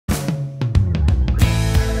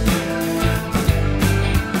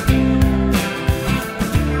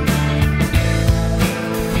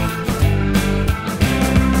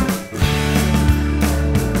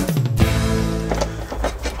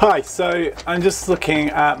Hi, so I'm just looking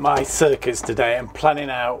at my circuits today and planning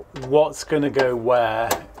out what's going to go where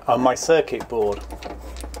on my circuit board.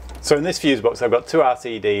 So in this fuse box I've got two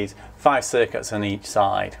RCDs, 5 circuits on each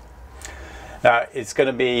side. Now it's going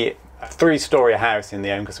to be a 3-story house in the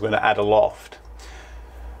end because we're going to add a loft.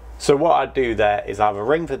 So what I do there is I have a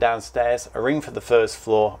ring for downstairs, a ring for the first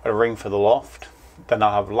floor, a ring for the loft. Then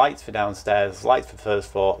I'll have lights for downstairs, lights for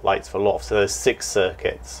first floor, lights for loft. So there's 6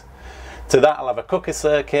 circuits. To that I'll have a cooker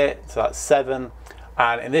circuit, so that's 7.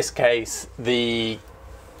 And in this case, the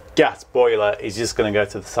gas boiler is just going to go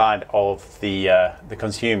to the side of the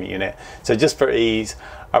consumer unit. So just for ease,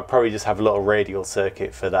 I'll probably just have a little radial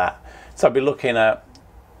circuit for that. So I'll be looking at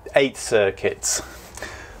 8 circuits.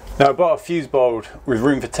 Now I bought a fuse board with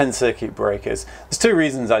room for 10 circuit breakers. There's 2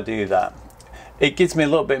 reasons I do that. It gives me a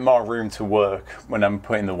little bit more room to work when I'm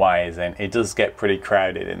putting the wires in. It does get pretty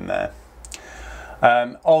crowded in there.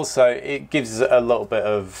 Also, it gives a little bit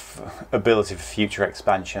of ability for future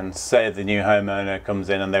expansion. Say the new homeowner comes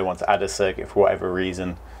in and they want to add a circuit for whatever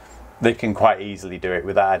reason, they can quite easily do it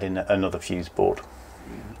without adding another fuse board.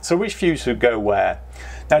 So which fuse would go where?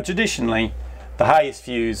 Now traditionally, the highest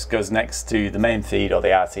fuse goes next to the main feed or the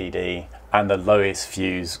RTD, and the lowest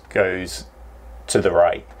fuse goes to the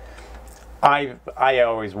right. I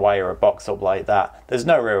always wire a box up like that. There's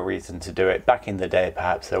no real reason to do it. Back in the day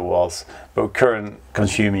perhaps there was, but with current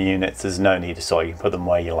consumer units there's no need at all. You can put them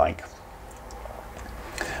where you like.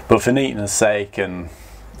 But for neatness sake and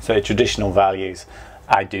say traditional values,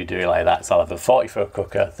 I do it like that. So I'll have a 40 for a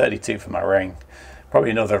cooker, 32 for my ring, probably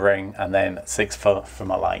another ring, and then 6 for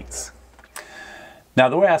my lights. Now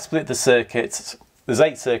the way I split the circuits, there's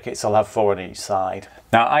 8 circuits, I'll have 4 on each side.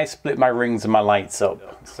 Now I split my rings and my lights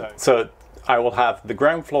up. So I will have the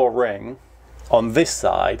ground floor ring on this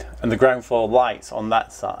side and the ground floor lights on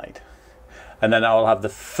that side. And then I will have the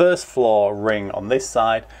first floor ring on this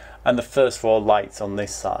side and the first floor lights on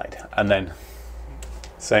this side. And then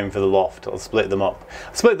same for the loft, I'll split them up.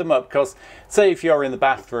 I split them up because say if you're in the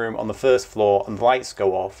bathroom on the first floor and the lights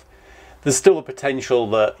go off, there's still a potential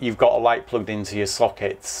that you've got a light plugged into your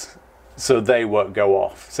sockets so they won't go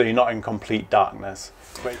off. So you're not in complete darkness.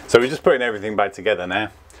 So we're just putting everything back together now.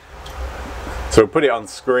 So we'll put it on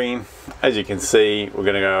screen. As you can see, we're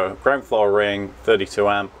going to go ground floor ring 32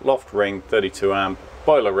 amp, loft ring 32 amp,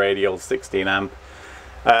 boiler radial 16 amp.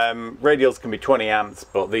 Radials can be 20 amps,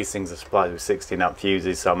 but these things are supplied with 16 amp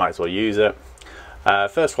fuses, so I might as well use it.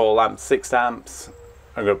 First floor lamp 6 amps.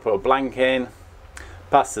 I'm going to put a blank in,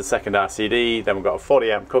 past the second RCD, then we've got a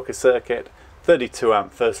 40 amp cooker circuit, 32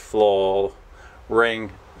 amp first floor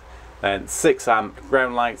ring, then 6 amp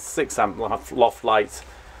ground lights, 6 amp loft lights,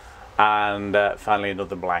 and finally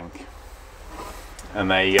another blank. And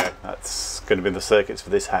there you go, that's going to be the circuits for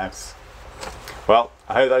this house. Well,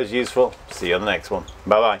 I hope that was useful. See you on the next one.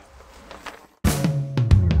 Bye bye.